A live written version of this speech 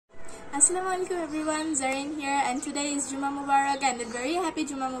Assalamualaikum everyone, Zarin here, and today is Juma Mubarak and a very happy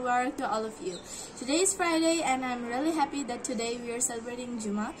Juma Mubarak to all of you. Today is Friday and I'm really happy that today we are celebrating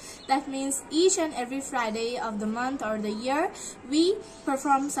Juma. That means each and every Friday of the month or the year we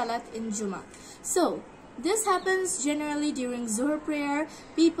perform Salat in Juma. So this happens generally during Zuhr prayer.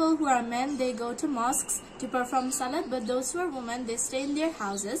 People who are men, they go to mosques to perform Salat, but those who are women, they stay in their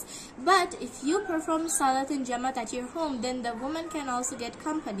houses. But if you perform Salat in Jamaat at your home, then the woman can also get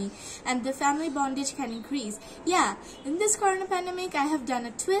company and the family bondage can increase. Yeah, in this Corona pandemic, I have done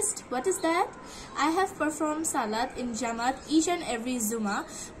a twist. What is that? I have performed Salat in Jamaat each and every Zuma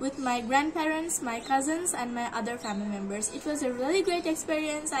with my grandparents, my cousins, and my other family members. It was a really great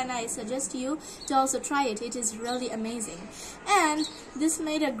experience and I suggest you to also try it. It is really amazing. And this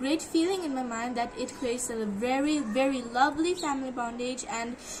made a great feeling in my mind that it creates a very, very lovely family bondage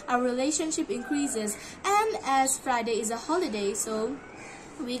and our relationship increases. And as Friday is a holiday, so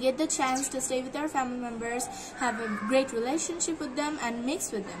we get the chance to stay with our family members, have a great relationship with them and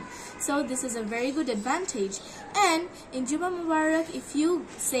mix with them. So this is a very good advantage. And in Juma Mubarak, if you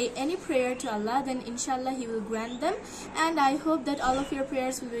say any prayer to Allah, then inshallah He will grant them. And I hope that all of your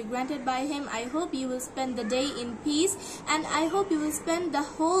prayers will be granted by Him. I hope you will spend the day in peace and I hope you will spend the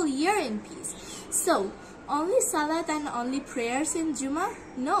whole year in peace. So only Salat and only prayers in Juma?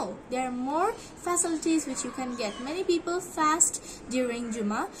 No, there are more facilities which you can get. Many people fast during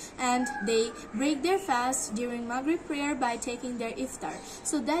Juma and they break their fast during Maghrib prayer by taking their iftar.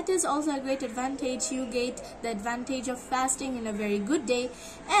 So that is also a great advantage. You get the advantage of fasting in a very good day.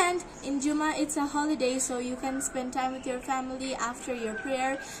 And in Juma it's a holiday, so you can spend time with your family after your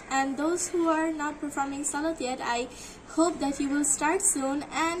prayer. And those who are not performing Salat yet, I hope that you will start soon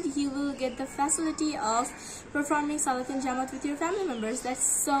and you will get the facility of performing Salat in Jamaat with your family members. That's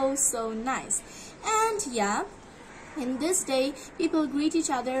so nice. And yeah, in this day, people greet each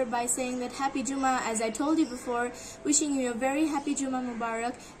other by saying that Happy Juma, as I told you before, wishing you a very happy Juma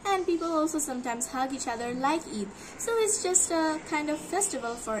Mubarak, and people also sometimes hug each other like Eid. So it's just a kind of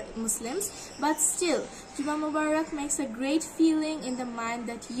festival for Muslims, but still, Juma Mubarak makes a great feeling in the mind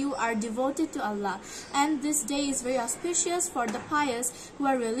that you are devoted to Allah. And this day is very auspicious for the pious who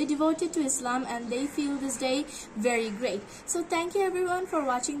are really devoted to Islam and they feel this day very great. So thank you everyone for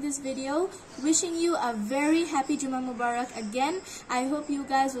watching this video. Wishing you a very happy Juma Mubarak again. I hope you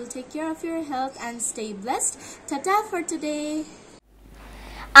guys will take care of your health and stay blessed. Tata for today.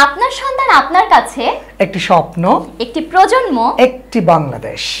 আপনার সন্তান আপনার কাছে একটি স্বপ্ন, একটি প্রজন্ম, একটি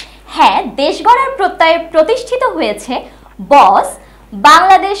বাংলাদেশ। হ্যাঁ, দেশ গড়ার প্রত্যয়ে প্রতিষ্ঠিত হয়েছে বস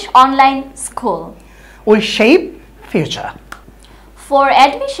Bangladesh online school. We shape future. For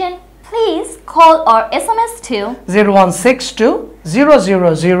admission, please call or SMS to 0162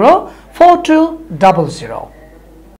 000 4200.